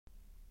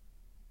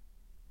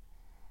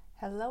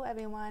Hello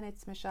everyone,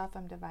 it's Michelle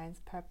from Divine's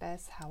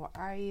Purpose. How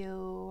are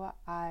you?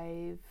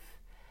 I've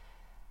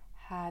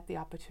had the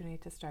opportunity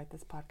to start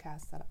this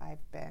podcast that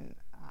I've been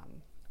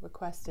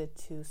requested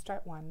to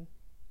start one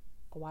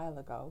a while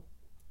ago.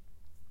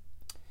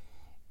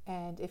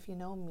 And if you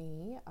know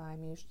me,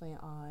 I'm usually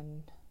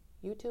on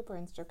YouTube or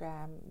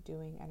Instagram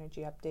doing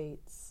energy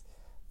updates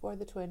for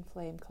the Twin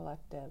Flame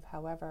Collective.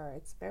 However,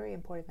 it's very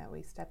important that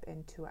we step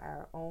into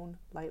our own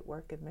light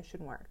work and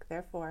mission work.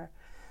 Therefore,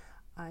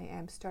 I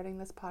am starting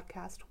this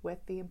podcast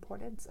with the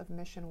importance of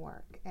mission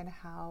work and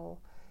how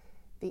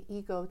the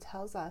ego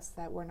tells us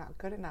that we're not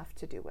good enough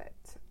to do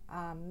it.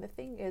 The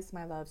thing is,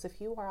 my loves,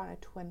 if you are on a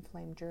twin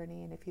flame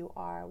journey, and if you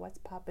are, what's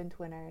poppin'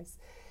 twinners,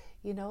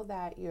 you know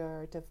that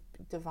your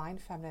divine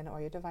feminine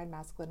or your divine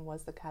masculine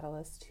was the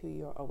catalyst to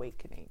your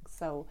awakening.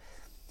 So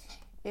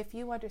if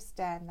you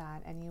understand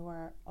that and you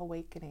are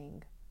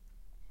awakening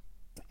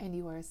and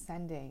you are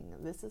ascending,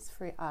 this is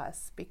for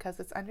us, because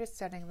it's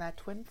understanding that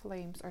twin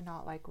flames are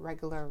not like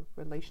regular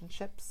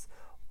relationships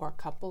or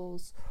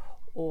couples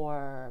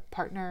or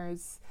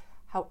partners.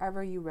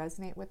 However you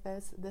resonate with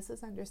this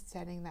is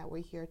understanding that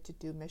we're here to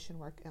do mission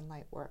work and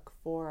light work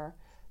for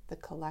the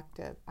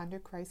collective under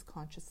Christ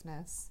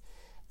consciousness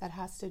that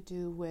has to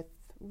do with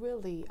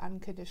really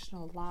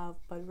unconditional love,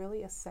 but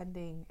really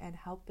ascending and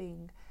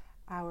helping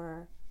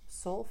our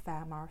soul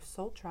fam, our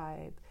soul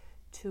tribe,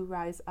 to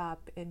rise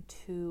up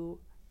into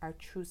our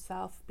true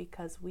self,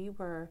 because we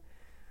were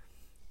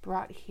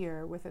brought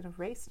here with an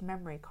erased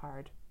memory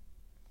card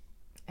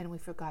and we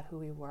forgot who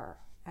we were.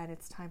 And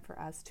it's time for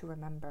us to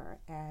remember.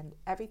 And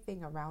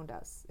everything around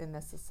us in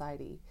this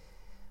society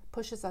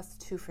pushes us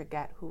to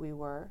forget who we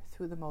were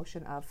through the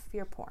motion of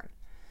fear porn.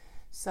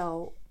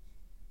 So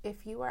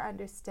if you are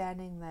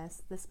understanding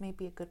this may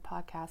be a good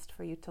podcast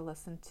for you to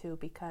listen to,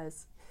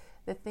 because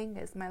the thing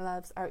is, my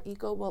loves, our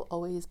ego will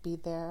always be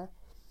there.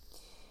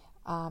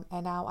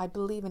 And now I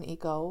believe in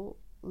ego.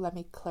 Let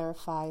me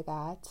clarify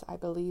that. I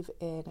believe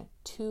in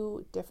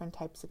two different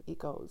types of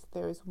egos.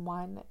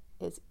 One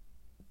is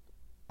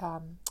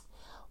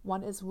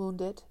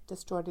wounded,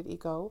 distorted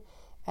ego,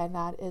 and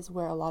that is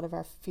where a lot of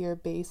our fear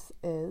base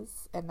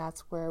is, and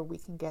that's where we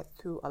can get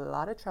through a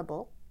lot of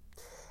trouble.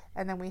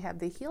 And then we have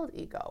the healed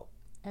ego.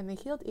 And the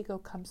healed ego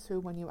comes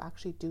through when you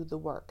actually do the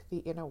work, the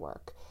inner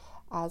work.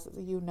 As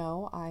you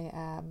know, I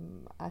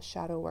am a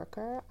shadow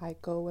worker. I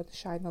go and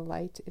shine the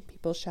light in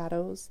people's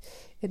shadows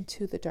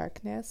into the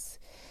darkness.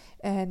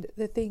 And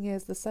the thing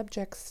is, the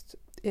subject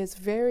is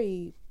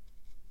very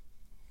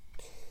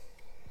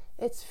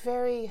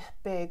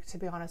big, to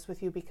be honest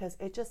with you, because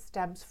it just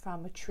stems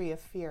from a tree of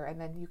fear.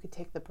 And then you could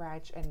take the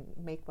branch and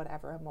make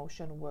whatever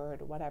emotion,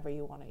 word, whatever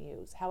you want to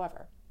use.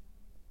 However,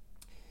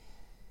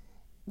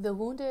 the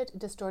wounded,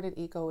 distorted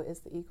ego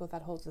is the ego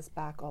that holds us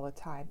back all the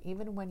time.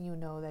 Even when you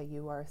know that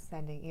you are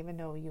ascending, even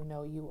though you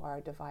know you are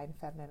a divine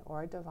feminine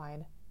or a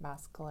divine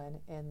masculine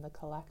in the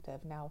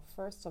collective. Now,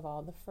 first of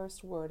all, the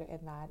first word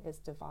in that is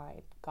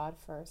divine. God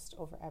first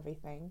over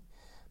everything.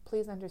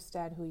 Please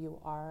understand who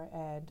you are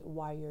and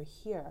why you're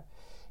here.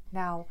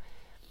 Now,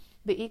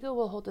 the ego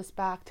will hold us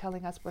back,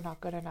 telling us we're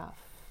not good enough.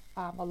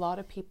 A lot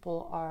of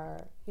people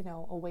are,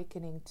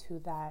 awakening to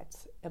that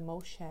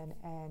emotion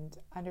and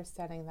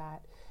understanding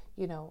that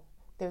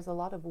there's a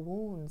lot of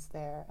wounds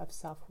there of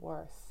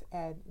self-worth.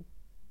 And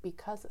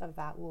because of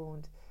that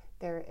wound,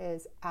 there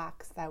is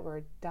acts that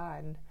were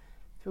done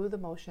through the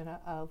motion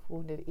of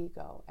wounded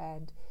ego.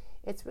 And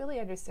it's really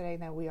understanding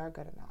that we are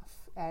good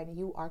enough and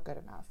you are good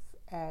enough.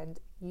 And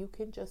you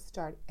can just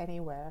start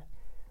anywhere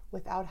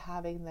without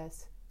having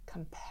this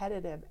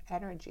competitive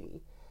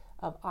energy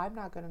of I'm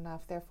not good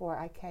enough, therefore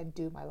I can't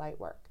do my light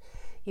work.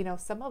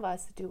 Some of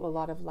us do a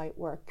lot of light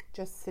work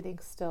just sitting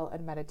still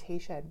in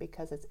meditation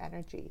because it's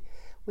energy.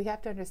 We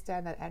have to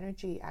understand that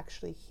energy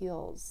actually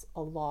heals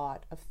a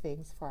lot of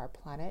things for our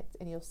planet,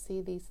 and you'll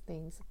see these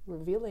things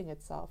revealing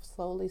itself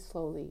slowly,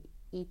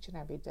 each and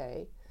every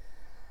day.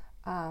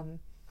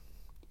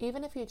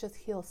 Even if you just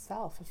heal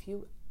self, if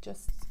you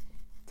just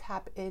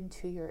tap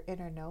into your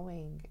inner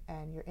knowing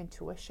and your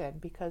intuition,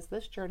 because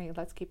this journey,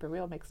 let's keep it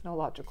real, makes no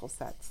logical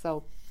sense.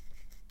 So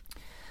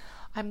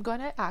I'm going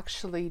to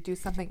actually do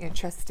something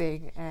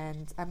interesting,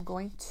 and I'm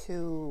going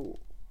to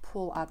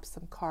pull up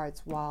some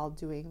cards while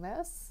doing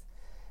this,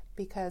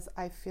 because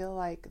I feel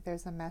like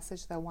there's a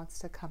message that wants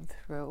to come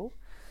through.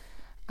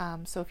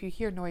 So if you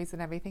hear noise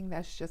and everything,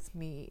 that's just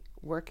me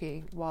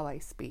working while I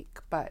speak.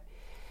 But,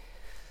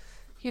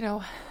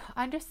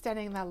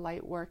 understanding that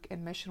light work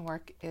and mission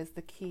work is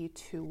the key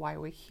to why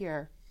we're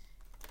here.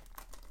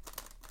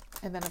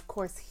 And then, of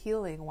course,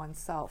 healing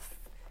oneself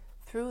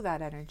through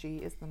that energy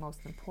is the most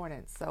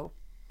important. So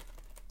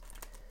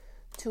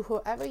to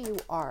whoever you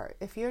are,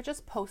 if you're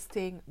just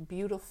posting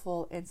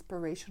beautiful,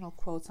 inspirational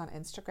quotes on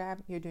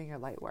Instagram, you're doing your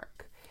light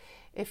work.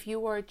 If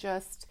you are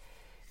just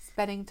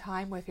spending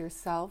time with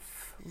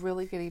yourself,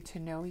 really getting to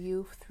know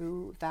you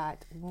through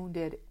that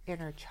wounded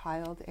inner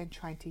child and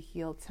trying to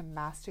heal, to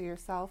master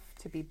yourself,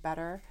 to be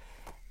better,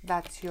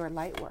 that's your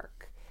light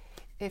work.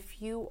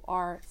 If you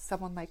are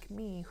someone like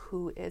me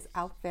who is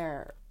out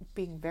there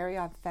being very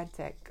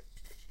authentic,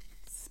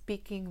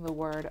 speaking the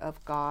word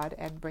of God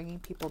and bringing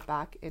people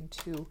back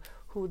into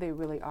who they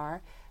really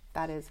are,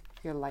 that is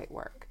your light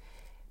work.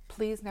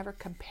 Please never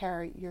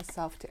compare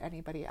yourself to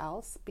anybody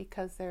else,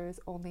 because there is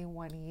only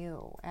one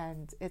you,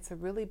 and it's a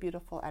really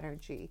beautiful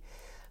energy.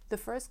 The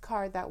first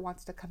card that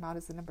wants to come out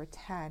is the number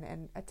 10,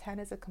 and a 10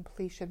 is a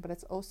completion, but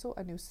it's also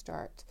a new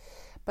start.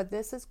 But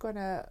this is going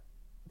to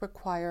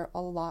require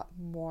a lot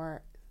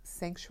more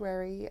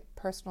sanctuary,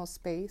 personal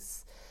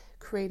space,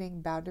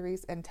 creating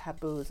boundaries and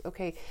taboos.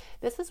 Okay,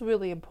 this is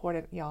really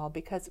important, y'all,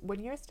 because when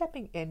you're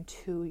stepping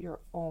into your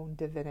own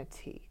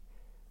divinity,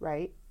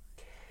 right,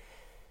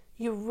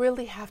 you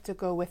really have to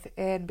go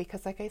within,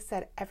 because like I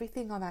said,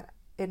 everything on that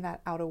in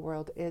that outer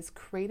world is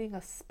creating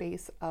a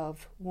space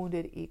of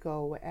wounded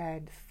ego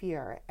and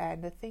fear.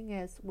 And the thing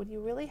is, when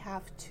you really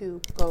have to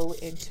go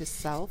into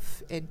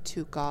self,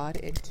 into God,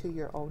 into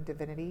your own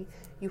divinity,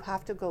 you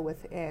have to go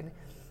within.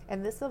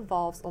 And this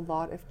involves a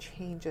lot of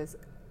changes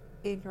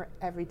in your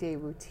everyday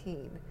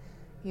routine.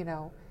 You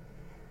know,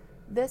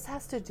 this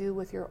has to do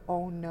with your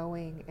own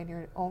knowing and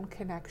your own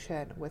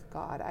connection with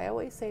God. I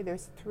always say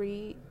there's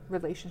 3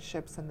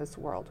 relationships in this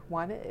world.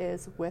 One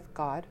is with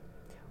God,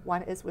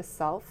 one is with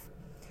self,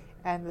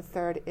 and the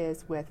third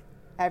is with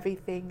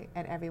everything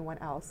and everyone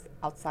else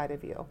outside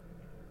of you.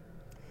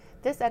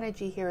 This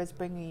energy here is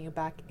bringing you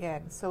back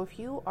in. So if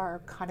you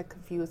are kind of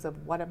confused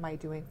of what am I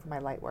doing for my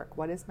light work?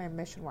 What is my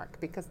mission work?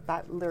 Because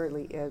that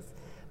literally is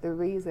the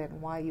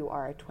reason why you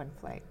are a twin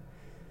flame.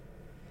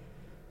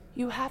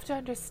 You have to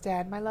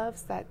understand, my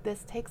loves, that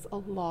this takes a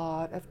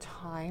lot of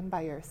time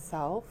by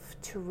yourself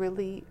to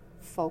really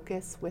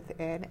focus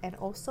within and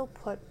also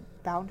put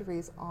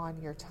boundaries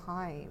on your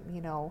time.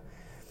 You know,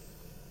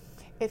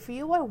 if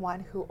you are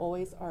one who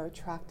always are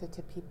attracted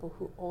to people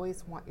who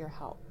always want your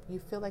help, you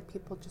feel like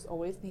people just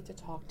always need to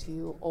talk to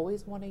you,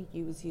 always want to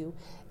use you.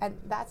 And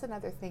that's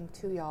another thing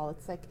too, y'all.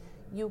 It's like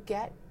you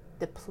get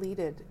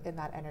depleted in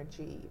that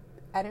energy.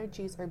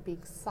 Energies are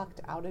being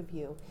sucked out of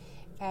you.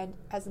 And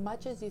as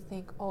much as you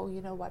think, oh,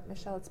 you know what,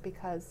 Michelle, it's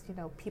because, you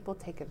know, people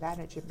take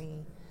advantage of me.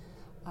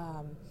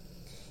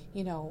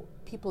 You know,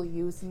 people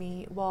use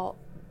me. Well,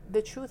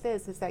 the truth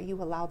is that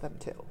you allow them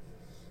to.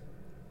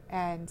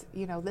 And,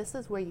 you know, this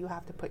is where you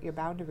have to put your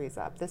boundaries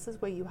up. This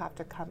is where you have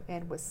to come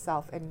in with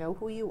self and know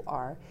who you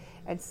are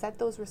and set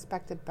those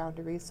respected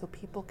boundaries so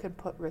people can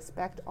put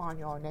respect on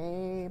your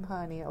name,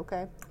 honey,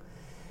 okay?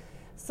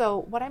 So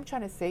what I'm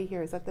trying to say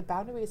here is that the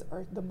boundaries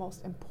are the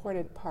most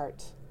important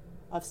part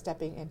of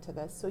stepping into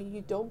this, so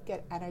you don't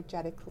get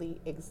energetically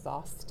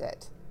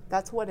exhausted.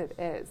 That's what it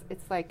is.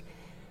 It's like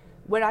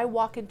when I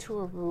walk into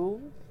a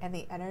room and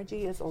the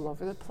energy is all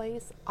over the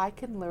place, I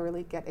can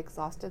literally get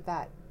exhausted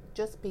that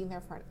just being there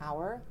for an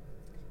hour,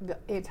 the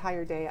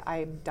entire day,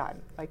 I'm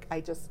done. Like, I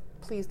just,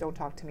 please don't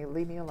talk to me.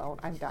 Leave me alone.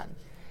 I'm done.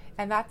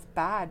 And that's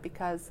bad,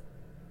 because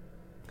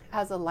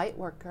as a light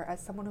worker, as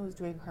someone who's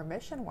doing her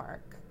mission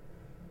work,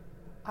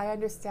 I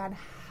understand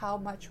how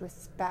much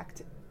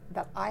respect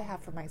that I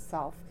have for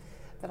myself,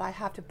 that I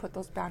have to put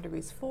those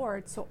boundaries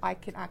forward so I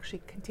can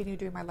actually continue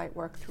doing my light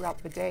work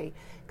throughout the day.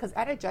 Because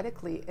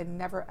energetically, it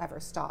never ever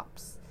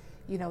stops.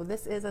 You know,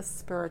 this is a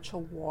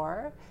spiritual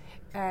war.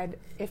 And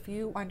if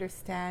you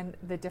understand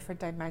the different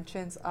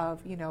dimensions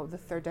of, you know, the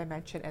 3rd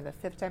dimension and the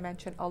 5th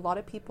dimension, a lot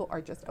of people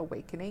are just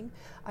awakening.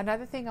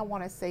 Another thing I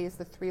want to say is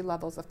the 3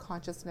 levels of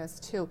consciousness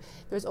too.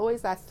 There's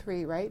always that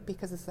 3, right?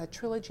 Because it's that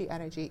trilogy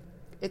energy.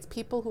 It's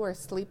people who are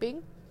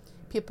sleeping,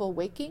 people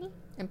waking,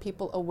 and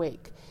people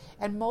awake.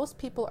 And most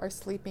people are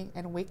sleeping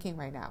and waking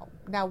right now.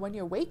 Now, when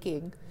you're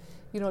waking,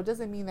 you know, it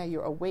doesn't mean that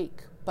you're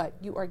awake, but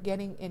you are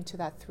getting into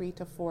that 3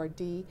 to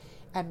 4D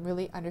and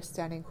really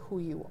understanding who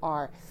you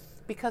are.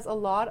 Because a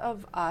lot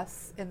of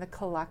us in the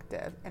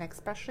collective, and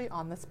especially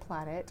on this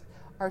planet,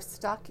 are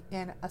stuck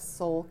in a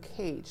soul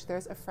cage.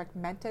 There's a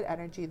fragmented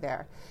energy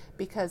there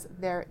because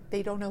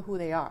they don't know who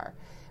they are.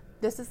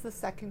 This is the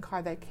second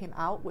card that came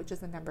out, which is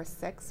the number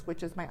 6,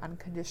 which is my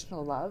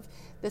unconditional love.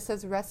 This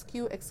says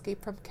rescue,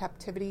 escape from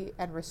captivity,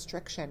 and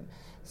restriction.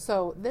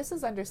 So this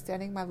is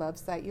understanding, my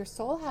loves, that your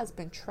soul has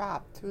been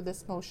trapped through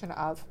this motion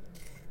of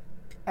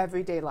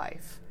everyday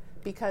life,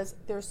 because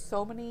there's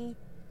so many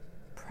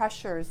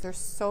pressures, there's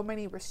so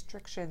many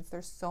restrictions,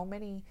 there's so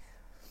many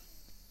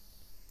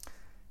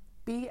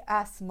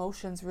BS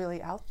motions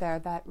really out there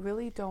that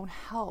really don't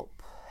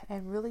help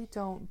and really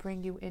don't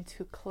bring you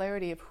into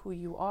clarity of who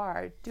you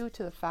are, due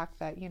to the fact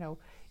that, you know,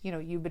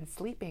 you've been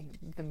sleeping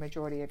the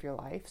majority of your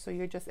life, so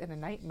you're just in a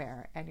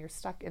nightmare and you're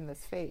stuck in this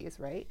phase,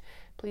 right?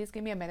 Please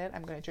give me a minute.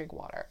 I'm going to drink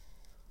water.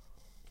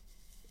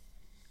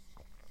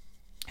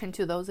 And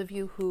to those of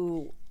you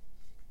who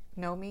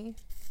know me,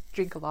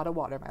 drink a lot of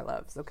water, my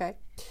loves, okay?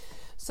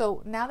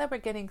 So now that we're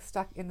getting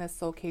stuck in this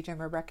soul cage and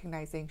we're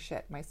recognizing,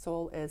 shit, my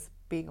soul is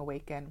being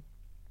awakened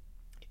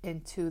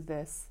into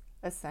this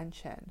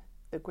ascension,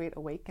 the great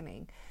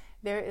awakening,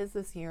 there is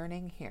this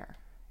yearning here.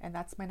 And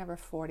that's my number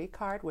 40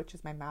 card, which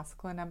is my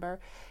masculine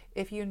number.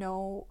 If you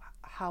know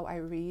how I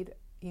read,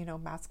 you know,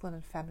 masculine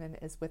and feminine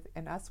is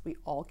within us. We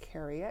all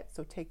carry it.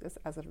 So take this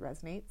as it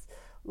resonates.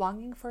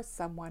 Longing for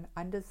someone,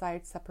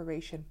 undesired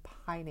separation,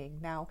 pining.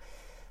 Now,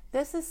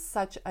 This is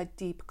such a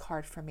deep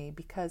card for me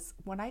because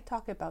when I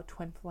talk about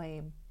twin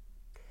flame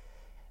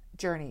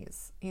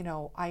journeys,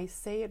 I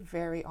say it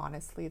very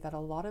honestly that a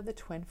lot of the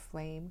twin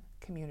flame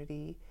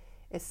community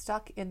is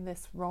stuck in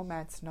this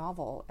romance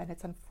novel, and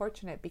it's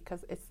unfortunate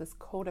because it's this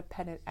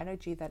codependent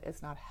energy that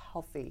is not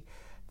healthy.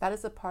 That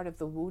is a part of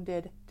the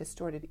wounded,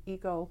 distorted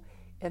ego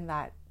in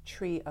that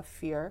tree of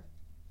fear.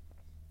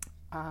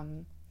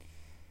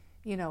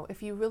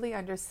 If you really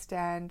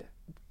understand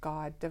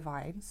God,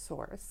 divine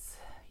source,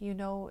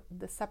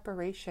 the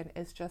separation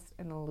is just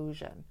an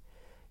illusion.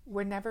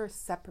 We're never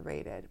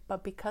separated,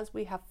 but because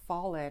we have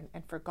fallen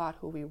and forgot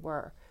who we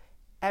were,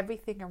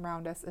 everything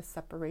around us is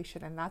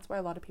separation. And that's why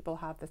a lot of people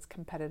have this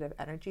competitive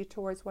energy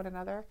towards one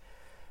another.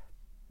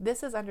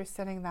 This is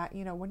understanding that,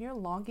 when you're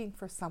longing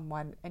for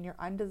someone and your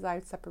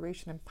undesired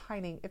separation and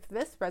pining, if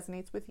this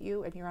resonates with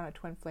you and you're on a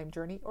twin flame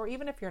journey, or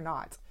even if you're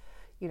not,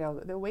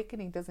 the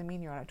awakening doesn't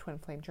mean you're on a twin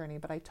flame journey,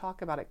 but I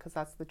talk about it because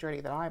that's the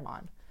journey that I'm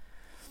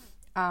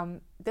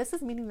on. This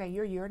is meaning that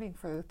you're yearning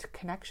for the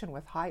connection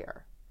with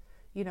higher.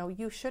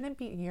 You shouldn't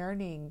be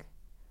yearning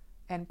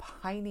and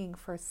pining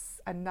for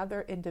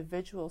another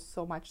individual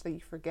so much that you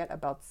forget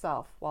about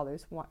self while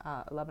there's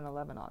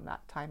 1111 on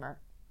that timer.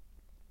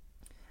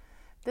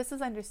 This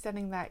is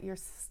understanding that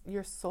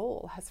your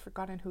soul has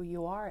forgotten who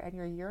you are and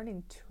you're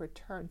yearning to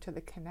return to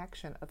the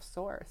connection of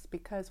source,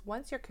 because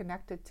once you're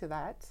connected to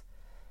that,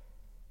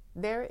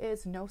 there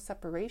is no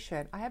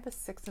separation. I have a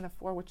 6 and a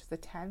 4, which is a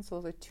 10, so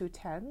those are 2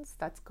 10s.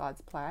 That's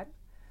God's plan.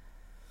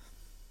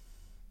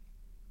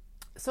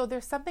 So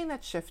there's something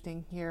that's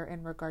shifting here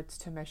in regards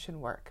to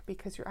mission work,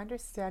 because you're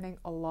understanding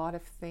a lot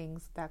of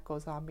things that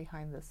goes on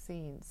behind the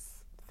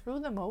scenes through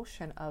the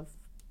motion of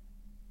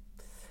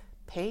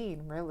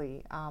pain,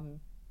 really.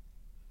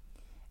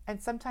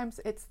 And sometimes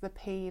it's the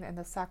pain and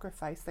the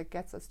sacrifice that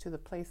gets us to the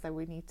place that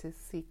we need to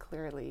see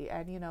clearly.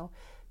 And,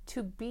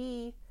 to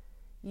be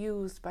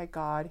used by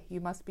God, you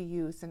must be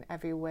used in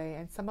every way.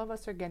 And some of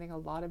us are getting a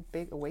lot of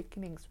big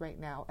awakenings right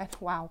now. And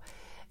wow.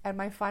 And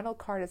my final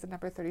card is a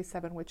number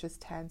 37, which is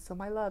 10. So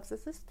my loves,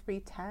 this is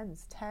 3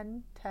 10s,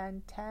 10,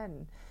 10,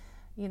 10.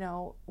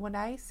 When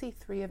I see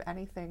 3 of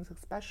anything,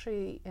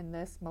 especially in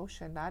this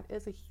motion, that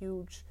is a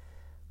huge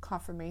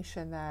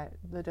confirmation that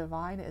the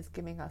divine is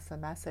giving us a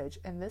message.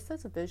 And this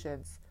is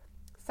visions,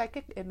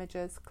 psychic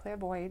images,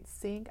 clairvoyance,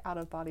 seeing out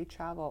of body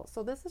travel.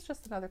 So this is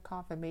just another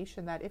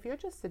confirmation that if you're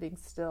just sitting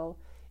still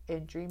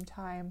in dream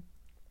time,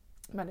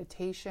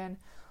 meditation,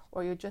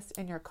 or you're just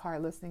in your car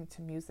listening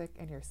to music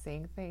and you're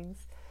seeing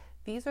things,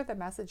 these are the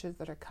messages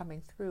that are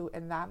coming through.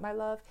 And that, my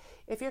love,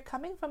 if you're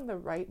coming from the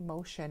right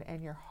motion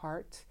and your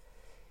heart,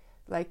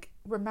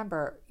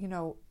 remember,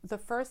 the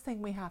first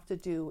thing we have to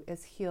do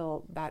is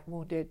heal that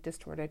wounded,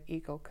 distorted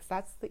ego, because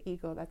that's the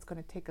ego that's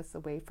going to take us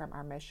away from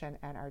our mission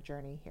and our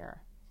journey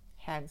here,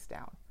 hands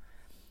down.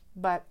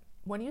 But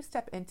when you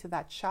step into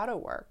that shadow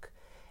work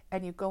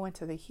and you go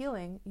into the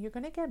healing, you're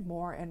going to get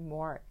more and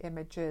more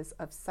images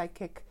of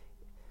psychic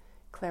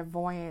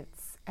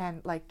clairvoyance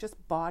and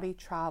just body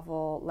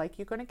travel.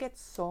 You're going to get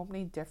so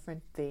many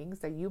different things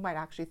that you might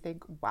actually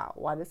think, wow,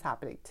 what is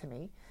happening to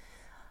me?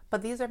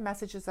 But these are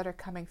messages that are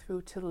coming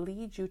through to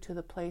lead you to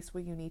the place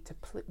where you need to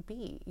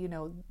be.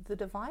 The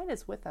divine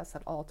is with us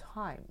at all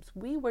times.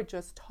 We were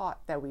just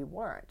taught that we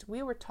weren't.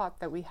 We were taught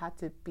that we had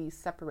to be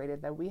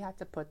separated, that we had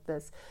to put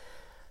this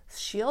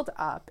shield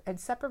up and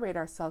separate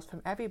ourselves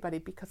from everybody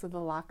because of the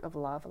lack of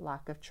love,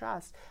 lack of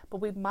trust. But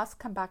we must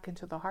come back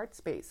into the heart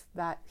space,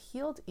 that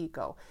healed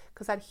ego,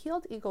 because that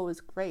healed ego is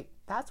great.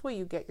 That's where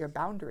you get your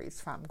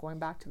boundaries from, going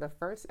back to the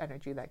first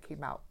energy that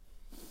came out.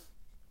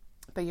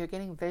 But you're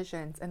getting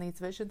visions, and these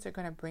visions are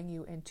going to bring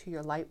you into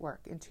your light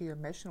work, into your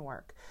mission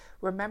work.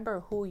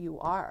 Remember who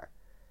you are.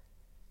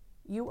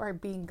 You are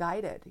being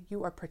guided.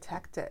 You are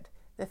protected.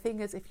 The thing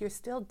is, if you're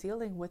still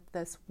dealing with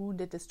this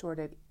wounded,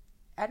 distorted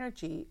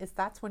energy,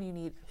 that's when you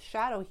need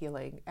shadow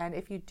healing. And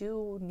if you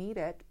do need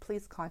it,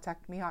 please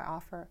contact me. I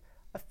offer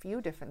a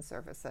few different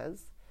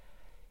services.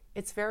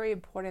 It's very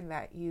important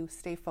that you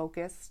stay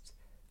focused,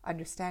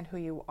 understand who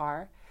you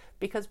are,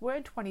 because we're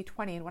in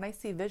 2020, and when I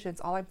see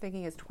visions, all I'm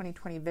thinking is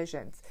 2020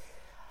 visions.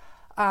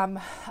 I'm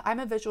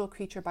a visual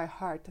creature by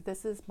heart.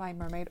 This is my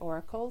mermaid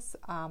oracles,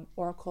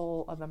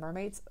 Oracle of the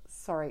Mermaids,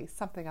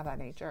 something of that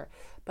nature.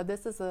 But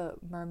this is a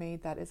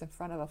mermaid that is in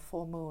front of a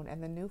full moon,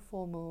 and the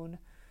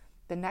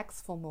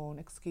next full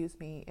moon,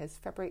 is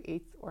February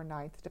 8th or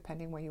 9th,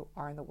 depending where you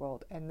are in the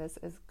world. And this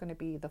is going to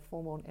be the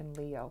full moon in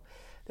Leo.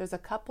 There's a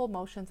couple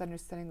motions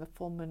understanding the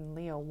full moon in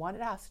Leo. One,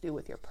 it has to do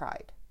with your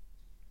pride.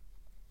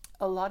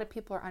 A lot of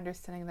people are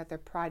understanding that their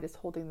pride is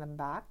holding them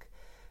back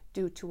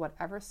due to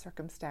whatever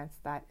circumstance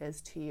that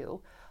is to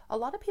you. A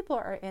lot of people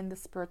are in the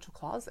spiritual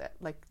closet.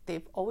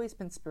 They've always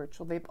been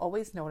spiritual. They've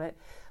always known it,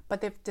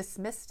 but they've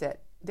dismissed it.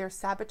 They're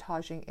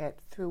sabotaging it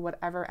through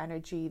whatever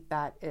energy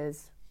that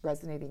is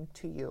resonating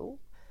to you.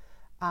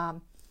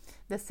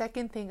 The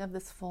second thing of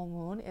this full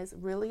moon is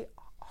really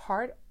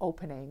heart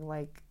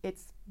opening.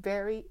 It's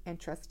very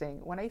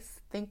interesting. When I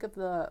think of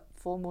the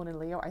full moon in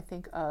Leo, I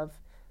think of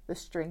the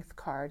Strength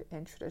card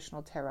in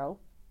traditional tarot.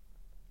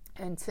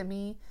 And to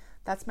me,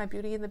 That's my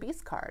Beauty and the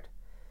Beast card.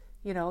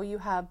 You know, you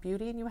have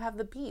beauty and you have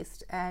the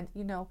beast. And,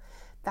 you know,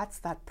 that's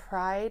that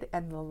pride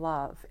and the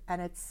love.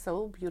 And it's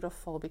so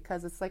beautiful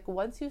because it's like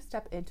once you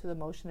step into the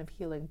motion of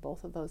healing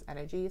both of those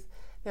energies,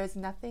 there's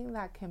nothing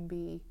that can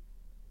be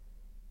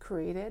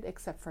created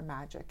except for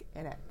magic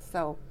in it.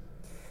 So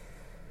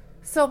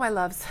my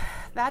loves,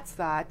 that's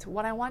that.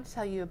 What I want to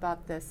tell you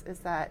about this is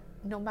that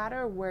no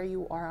matter where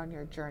you are on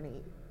your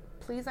journey,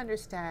 please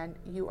understand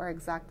you are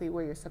exactly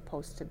where you're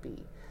supposed to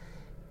be.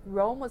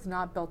 Rome was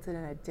not built in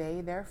a day,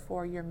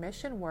 therefore your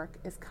mission work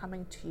is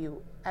coming to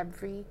you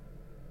every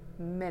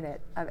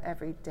minute of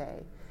every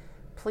day.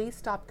 Please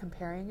stop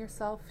comparing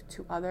yourself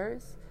to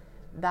others.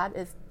 That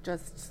is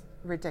just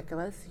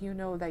ridiculous. You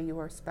know that you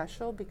are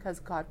special because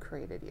God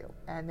created you,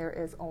 and there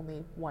is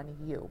only one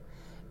you.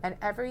 And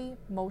every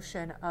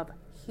motion of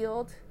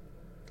healed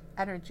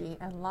energy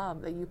and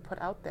love that you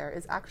put out there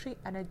is actually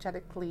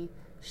energetically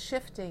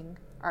shifting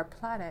our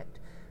planet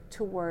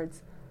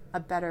towards a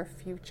better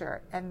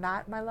future. And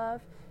that, my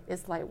love,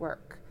 is light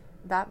work.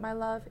 That, my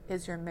love,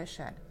 is your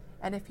mission.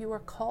 And if you are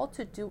called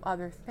to do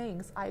other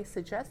things, I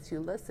suggest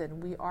you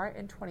listen. We are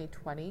in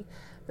 2020.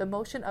 The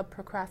motion of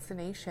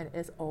procrastination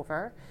is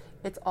over.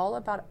 It's all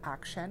about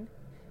action.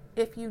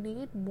 If you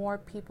need more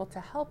people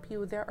to help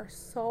you, there are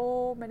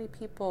so many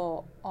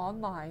people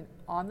online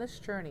on this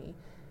journey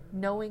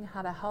knowing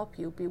how to help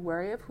you. Be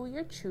wary of who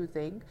you're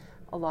choosing.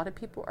 A lot of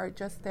people are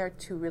just there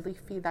to really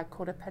feed that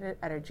codependent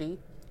energy.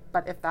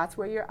 But if that's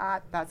where you're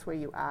at, that's where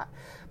you're at.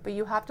 But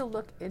you have to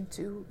look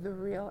into the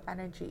real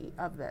energy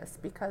of this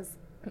because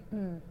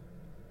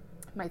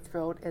my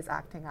throat is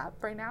acting up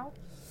right now.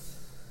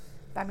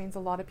 That means a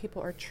lot of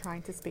people are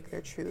trying to speak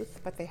their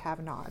truth, but they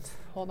have not.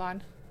 Hold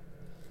on.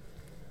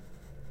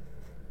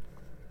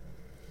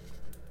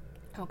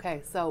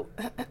 Okay, so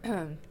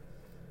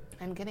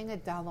I'm getting a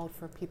download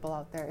for people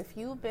out there. If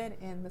you've been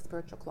in the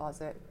spiritual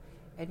closet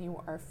and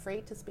you are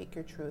afraid to speak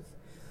your truth,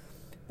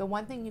 the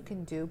one thing you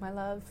can do, my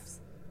loves,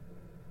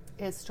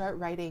 is start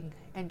writing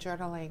and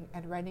journaling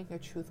and writing your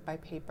truth by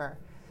paper.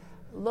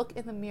 Look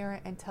in the mirror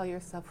and tell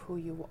yourself who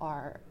you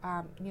are.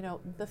 You know,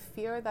 the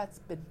fear that's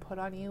been put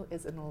on you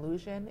is an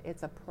illusion.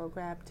 It's a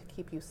program to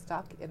keep you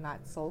stuck in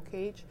that soul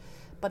cage.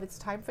 But it's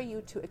time for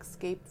you to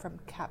escape from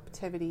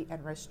captivity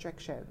and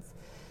restrictions.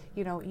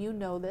 You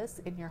know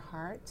this in your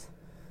heart.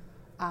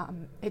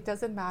 It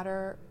doesn't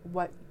matter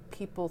what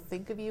people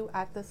think of you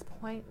at this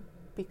point,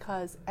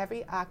 because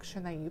every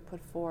action that you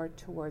put forward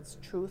towards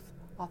truth,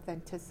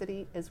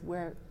 authenticity, is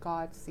where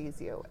God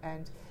sees you.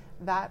 And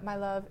that, my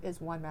love, is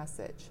one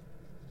message.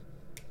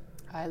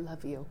 I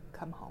love you.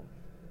 Come home.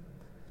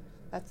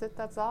 That's it.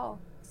 That's all.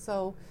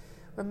 So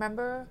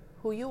remember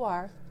who you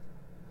are.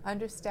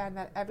 Understand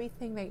that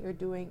everything that you're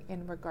doing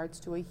in regards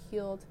to a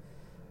healed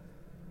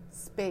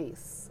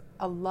space,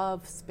 a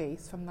love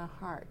space from the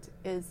heart,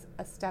 is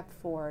a step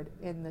forward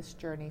in this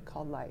journey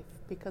called life,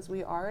 because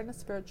we are in a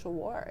spiritual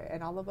war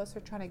and all of us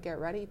are trying to get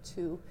ready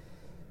to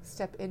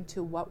step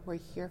into what we're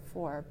here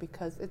for,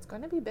 because it's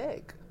going to be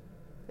big.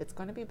 It's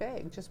going to be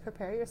big. Just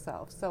prepare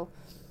yourself. So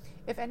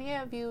if any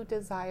of you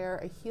desire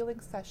a healing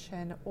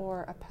session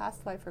or a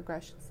past life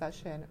regression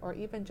session, or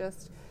even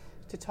just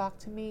to talk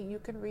to me, you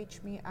can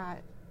reach me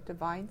at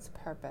Divine's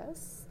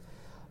Purpose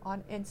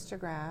on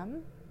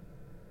Instagram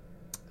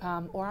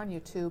or on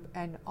YouTube,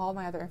 and all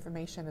my other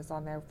information is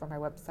on there for my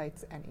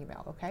websites and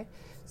email, okay?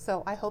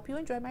 So I hope you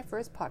enjoyed my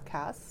first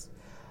podcast.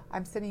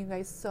 I'm sending you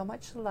guys so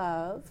much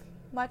love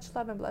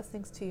and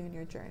blessings to you in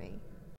your journey.